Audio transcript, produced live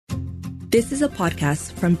This is a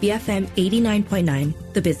podcast from BFM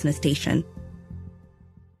 89.9, the business station.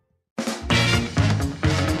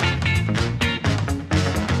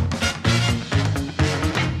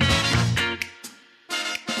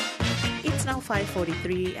 It's now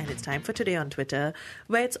 5:43 and it's time for Today on Twitter,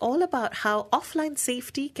 where it's all about how offline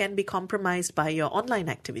safety can be compromised by your online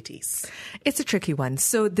activities. It's a tricky one.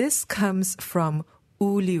 So this comes from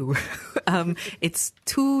Liu. It's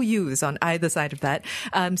two U's on either side of that,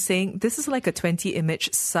 saying this is like a 20-image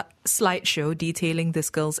slideshow detailing this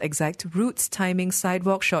girl's exact routes, timing,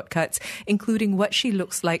 sidewalk shortcuts, including what she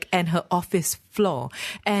looks like and her office floor.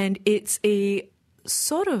 And it's a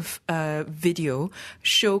sort of video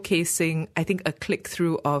showcasing, I think, a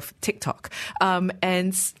click-through of TikTok.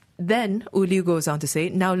 And then Liu goes on to say,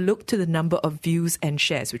 now look to the number of views and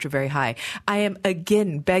shares, which are very high. I am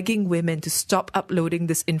again begging women to stop uploading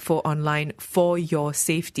this info online for your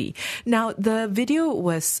safety. Now, the video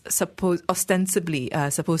was ostensibly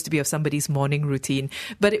supposed to be of somebody's morning routine,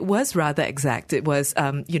 but it was rather exact. It was,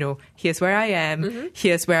 here's where I am,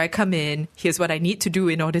 here's where I come in, here's what I need to do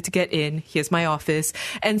in order to get in, here's my office.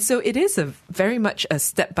 And so it is very much a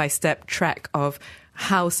step-by-step track of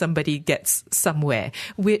how somebody gets somewhere,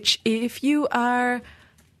 which if you are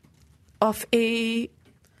of a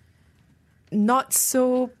not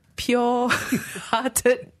so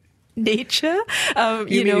pure-hearted nature,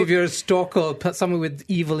 you mean if you're a stalker or someone with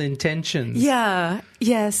evil intentions? Yeah,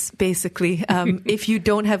 yes, basically. If you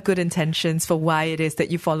don't have good intentions for why it is that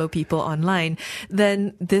you follow people online,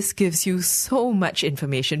 then this gives you so much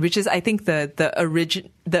information, which is, I think, the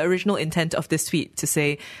original intent of this tweet, to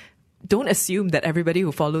say, don't assume that everybody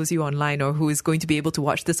who follows you online or who is going to be able to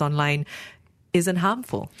watch this online isn't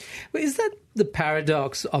harmful. Well, is that the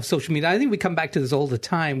paradox of social media? I think we come back to this all the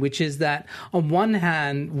time, which is that on one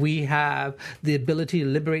hand, we have the ability to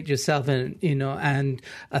liberate yourself and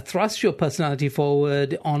thrust your personality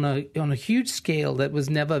forward on a huge scale that was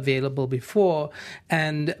never available before.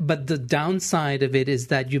 But the downside of it is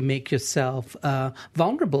that you make yourself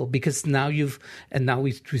vulnerable, because now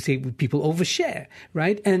we say people overshare,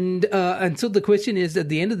 right? And so the question is, at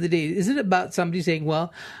the end of the day, is it about somebody saying,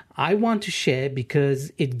 well, I want to share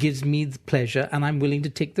because it gives me the pleasure and I'm willing to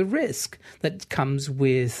take the risk that comes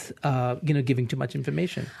with, giving too much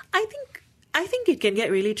information? I think it can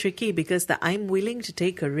get really tricky, because the I'm willing to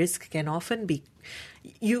take a risk can often be,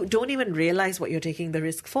 you don't even realize what you're taking the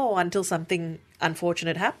risk for until something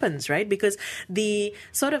unfortunate happens, right? Because the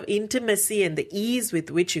sort of intimacy and the ease with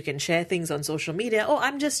which you can share things on social media,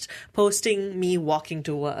 I'm just posting me walking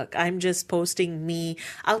to work, I'm just posting me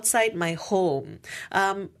outside my home,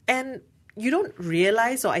 and you don't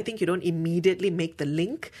realize, or I think you don't immediately make the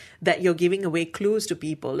link that you're giving away clues to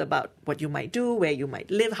people about what you might do, where you might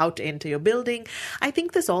live, how to enter your building. I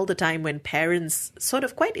think this all the time when parents sort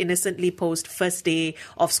of quite innocently post first day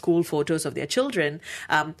of school photos of their children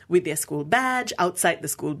with their school badge outside the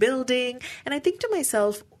school building. And I think to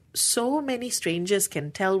myself, so many strangers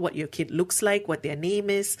can tell what your kid looks like, what their name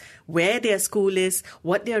is, where their school is,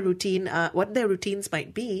 what their routines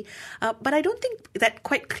might be. But I don't think that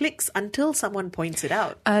quite clicks until someone points it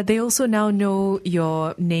out. They also now know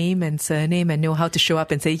your name and surname and know how to show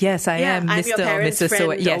up and say, yes, I am I'm Mr. your parents' or Mrs. friend,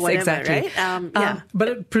 So. Yes, or whatever, exactly. Right?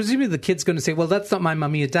 But presumably the kid's going to say, well, that's not my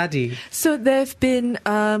mummy or daddy. So there have been,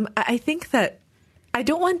 I think that, I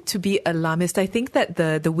don't want to be alarmist. I think that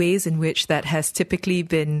the ways in which that has typically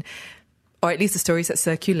been, or at least the stories that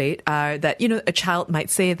circulate, are that, a child might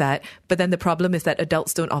say that, but then the problem is that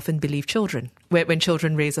adults don't often believe children when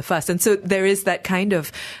children raise a fuss. And so there is that kind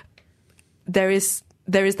of, there is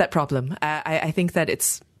that problem. I think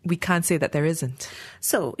that we can't say that there isn't.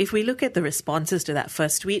 So if we look at the responses to that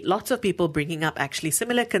first tweet, lots of people bringing up actually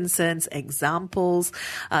similar concerns, examples.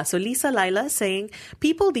 So Lisa Lila saying,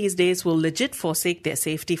 people these days will legit forsake their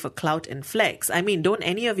safety for clout and flex. I mean, don't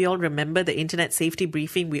any of y'all remember the internet safety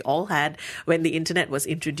briefing we all had when the internet was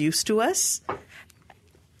introduced to us?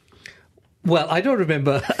 Well, I don't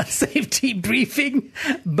remember a safety briefing,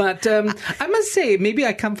 but I must say, maybe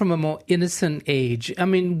I come from a more innocent age. I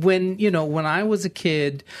mean, when I was a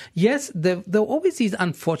kid, yes, there were always these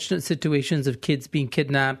unfortunate situations of kids being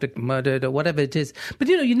kidnapped or murdered or whatever it is. But,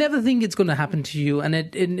 you never think it's going to happen to you. And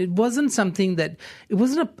it wasn't something that, it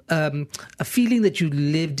wasn't a feeling that you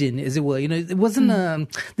lived in, as it were. It wasn't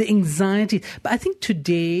the anxiety. But I think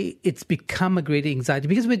today it's become a great anxiety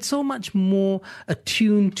because we're so much more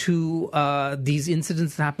attuned to these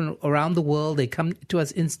incidents that happen around the world. They come to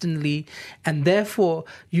us instantly, and therefore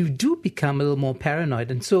you do become a little more paranoid.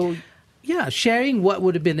 And so, sharing what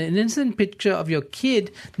would have been an innocent picture of your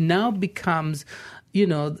kid now becomes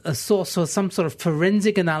a source or some sort of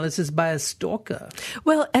forensic analysis by a stalker.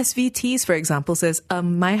 Well, SVTs, for example, says,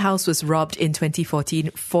 my house was robbed in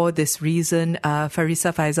 2014 for this reason.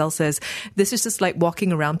 Farisa Faisal says, this is just like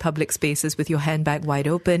walking around public spaces with your handbag wide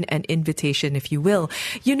open, an invitation, if you will.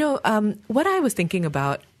 What I was thinking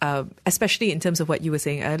about, especially in terms of what you were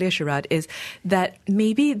saying earlier, Sharad, is that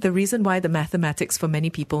maybe the reason why the mathematics for many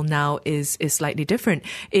people now is slightly different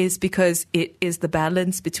is because it is the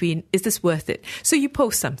balance between, is this worth it? So you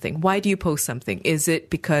post something. Why do you post something? Is it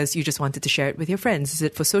because you just wanted to share it with your friends? Is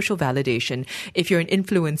it for social validation? If you're an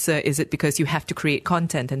influencer, is it because you have to create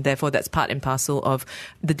content and therefore that's part and parcel of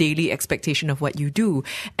the daily expectation of what you do?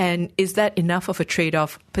 And is that enough of a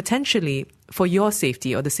trade-off potentially for your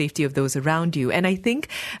safety or the safety of those around you? And I think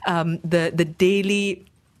the daily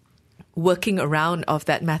working around of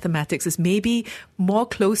that mathematics is maybe more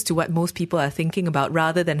close to what most people are thinking about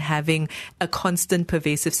rather than having a constant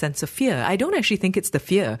pervasive sense of fear. I don't actually think it's the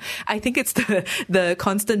fear. I think it's the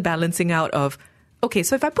constant balancing out of, okay,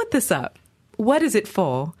 so if I put this up, what is it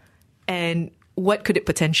for? And what could it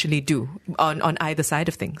potentially do on either side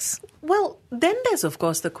of things? Well, then there's, of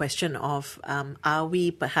course, the question of are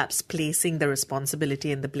we perhaps placing the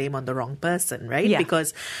responsibility and the blame on the wrong person, right? Yeah.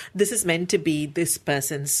 Because this is meant to be this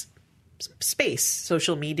person's space.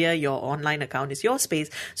 Social media, your online account is your space.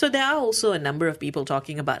 So there are also a number of people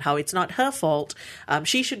talking about how it's not her fault.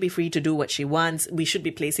 She should be free to do what she wants. We should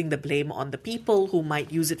be placing the blame on the people who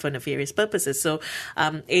might use it for nefarious purposes. So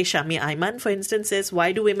Shami Ayman, for instance, says,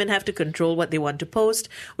 why do women have to control what they want to post?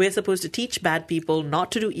 We're supposed to teach bad people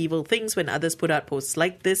not to do evil things when others put out posts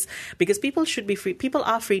like this, because people should be free. People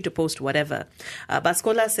are free to post whatever.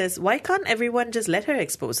 Baskola says, why can't everyone just let her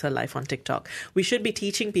expose her life on TikTok? We should be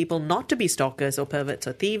teaching people not to be stalkers or perverts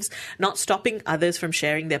or thieves, not stopping others from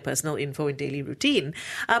sharing their personal info in daily routine.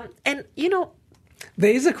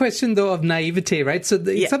 There is a question, though, of naivete, right? So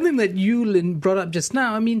it's something that you, Lynn, brought up just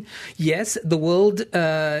now. I mean, yes, the world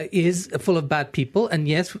is full of bad people. And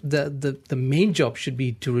yes, the main job should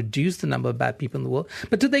be to reduce the number of bad people in the world.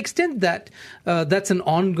 But to the extent that that's an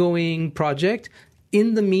ongoing project,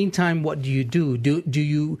 in the meantime, what do you do? Do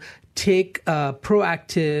you take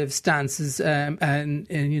proactive stances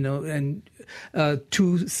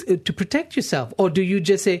to protect yourself, or do you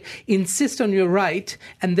just say insist on your right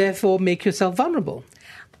and therefore make yourself vulnerable?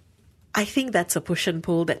 I think that's a push and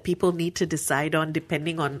pull that people need to decide on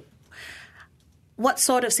depending on what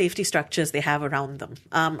sort of safety structures they have around them.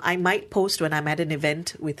 I might post when I'm at an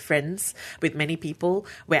event with friends, with many people,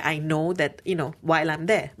 where I know that, while I'm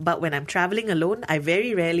there. But when I'm traveling alone, I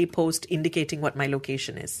very rarely post indicating what my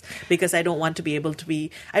location is, because I don't want someone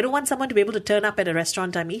to be able to turn up at a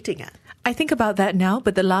restaurant I'm eating at. I think about that now,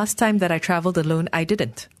 but the last time that I traveled alone, I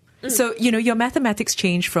didn't. So, your mathematics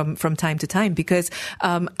change from time to time, because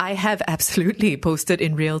I have absolutely posted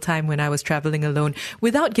in real time when I was traveling alone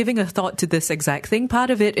without giving a thought to this exact thing.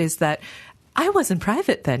 Part of it is that I wasn't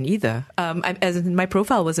private then either. As in my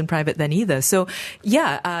profile wasn't private then either. So,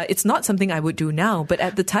 it's not something I would do now, but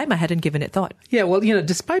at the time I hadn't given it thought. Yeah, well,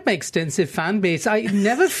 despite my extensive fan base, I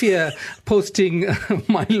never fear posting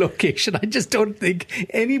my location. I just don't think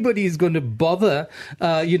anybody is going to bother,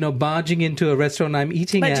 barging into a restaurant I'm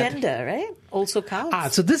eating at. But gender, right? Also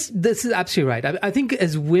counts. So this is absolutely right. I think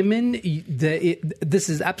as women, this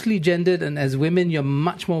is absolutely gendered, and as women, you're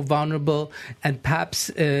much more vulnerable. And perhaps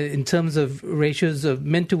in terms of ratios of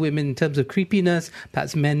men to women, in terms of creepiness,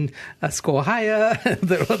 perhaps men score higher.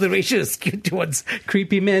 the ratio is skewed towards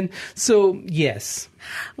creepy men. So yes.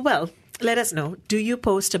 Well, let us know. Do you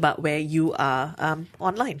post about where you are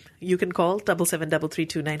online? You can call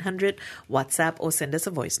 77332900, WhatsApp, or send us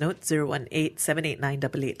a voice note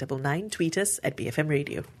 018-789-8899. Tweet us at BFM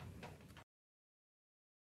Radio.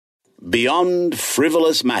 Beyond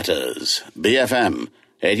Frivolous Matters, BFM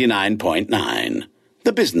 89.9,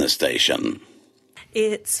 the business station.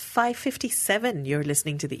 It's 5:57. You're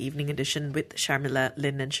listening to the Evening Edition with Sharmila,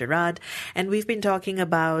 Lynn and Sharad. And we've been talking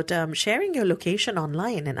about sharing your location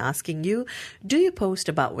online and asking you, do you post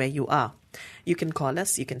about where you are? You can call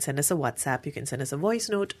us, you can send us a WhatsApp, you can send us a voice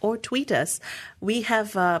note, or tweet us. We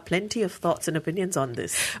have plenty of thoughts and opinions on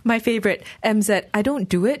this. My favorite, MZ, I don't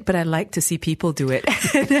do it, but I like to see people do it.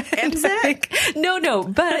 MZ? No,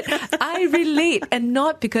 but I relate, and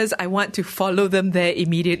not because I want to follow them there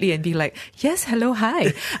immediately and be like, yes, hello,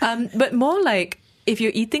 hi. But more like, if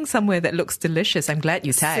you're eating somewhere that looks delicious, I'm glad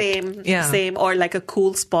you tagged. Same. Or like a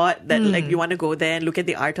cool spot that like you want to go there and look at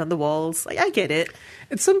the art on the walls. I get it.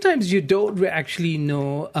 And sometimes you don't actually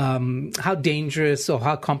know how dangerous or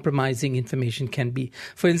how compromising information can be.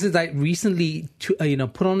 For instance, I recently,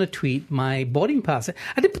 put on a tweet my boarding pass.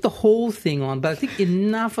 I didn't put the whole thing on, but I think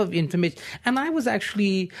enough of information. And I was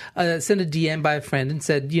actually sent a DM by a friend and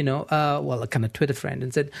said, a kind of Twitter friend,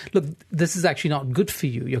 and said, look, this is actually not good for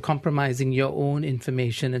you. You're compromising your own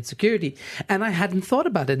information and security. And I hadn't thought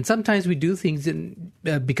about it. And sometimes we do things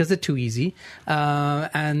because they're too easy,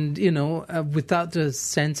 without a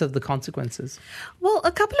sense of the consequences. Well,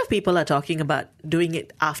 a couple of people are talking about doing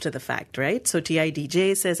it after the fact, right? So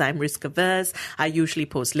TIDJ says, I'm risk averse. I usually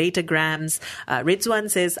post later grams. Rizwan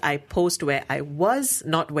says, I post where I was,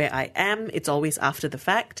 not where I am. It's always after the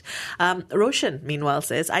fact. Roshan, meanwhile,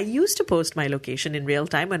 says, I used to post my location in real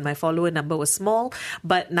time when my follower number was small,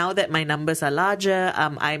 but now that my numbers are larger,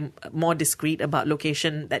 I'm more discreet about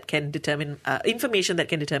location that can determine information that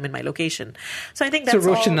can determine my location. So I think that's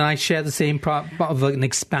Roshan and I share the same of an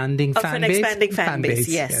expanding fan base.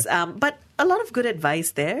 Yes. But a lot of good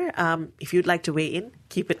advice there. If you'd like to weigh in,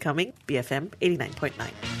 keep it coming. BFM 89.9.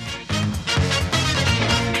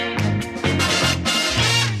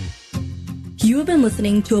 You have been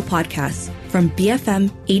listening to a podcast from BFM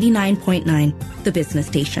 89.9, the business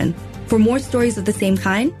station. For more stories of the same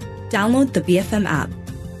kind, download the BFM app.